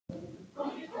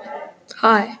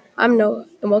Hi, I'm Noah,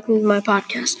 and welcome to my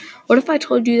podcast. What if I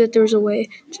told you that there was a way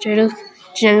to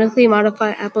genetically modify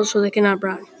apples so they cannot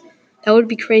brown? That would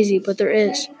be crazy, but there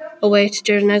is a way to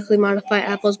genetically modify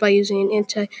apples by using an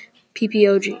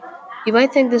anti-PPOG. You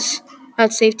might think this is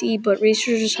not safe to eat, but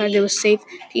researchers decided it was safe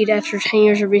to eat after 10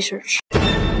 years of research.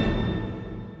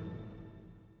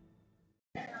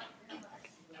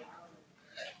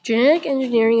 Genetic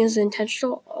engineering is the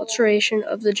intentional alteration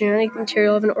of the genetic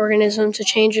material of an organism to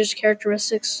change its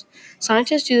characteristics.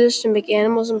 Scientists do this to make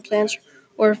animals and plants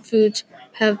or foods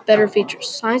have better features.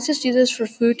 Scientists do this for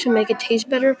food to make it taste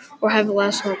better or have it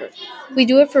last longer. We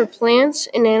do it for plants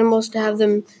and animals to have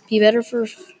them be better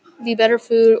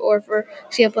food, or for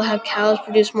example, have cows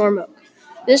produce more milk.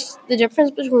 The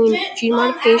difference between gene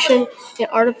modification and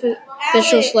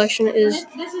artificial selection is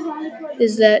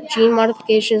that gene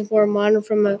modification is more modern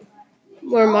form of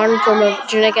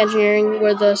genetic engineering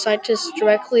where the scientists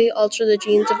directly alter the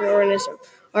genes of an organism.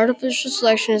 Artificial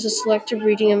selection is the selective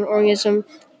breeding of an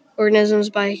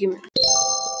organisms by a human.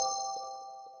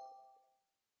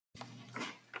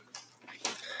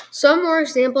 Some more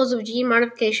examples of gene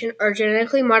modification are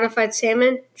genetically modified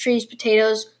salmon, trees,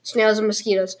 potatoes, snails, and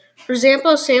mosquitoes. For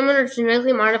example, salmon are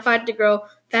genetically modified to grow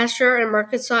faster and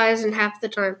market size in half the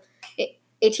time,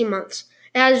 18 months.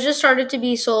 It has just started to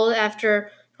be sold after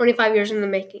 25 years in the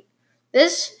making.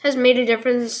 This has made a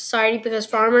difference in society because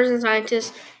farmers and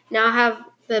scientists now have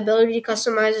the ability to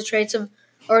customize the traits of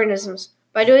organisms.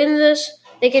 By doing this,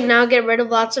 they can now get rid of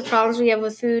lots of problems we have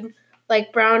with food,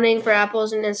 like browning for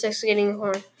apples and insects getting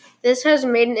corn. This has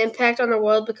made an impact on the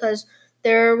world because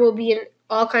there will be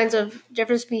all kinds of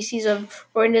different species of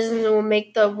organisms that will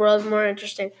make the world more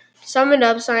interesting. To sum it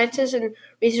up, scientists and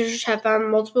researchers have found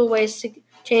multiple ways to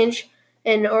change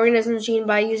an organism's gene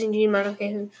by using gene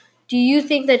modification. Do you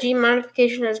think that gene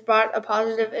modification has brought a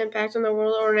positive impact on the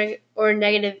world or a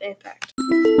negative impact?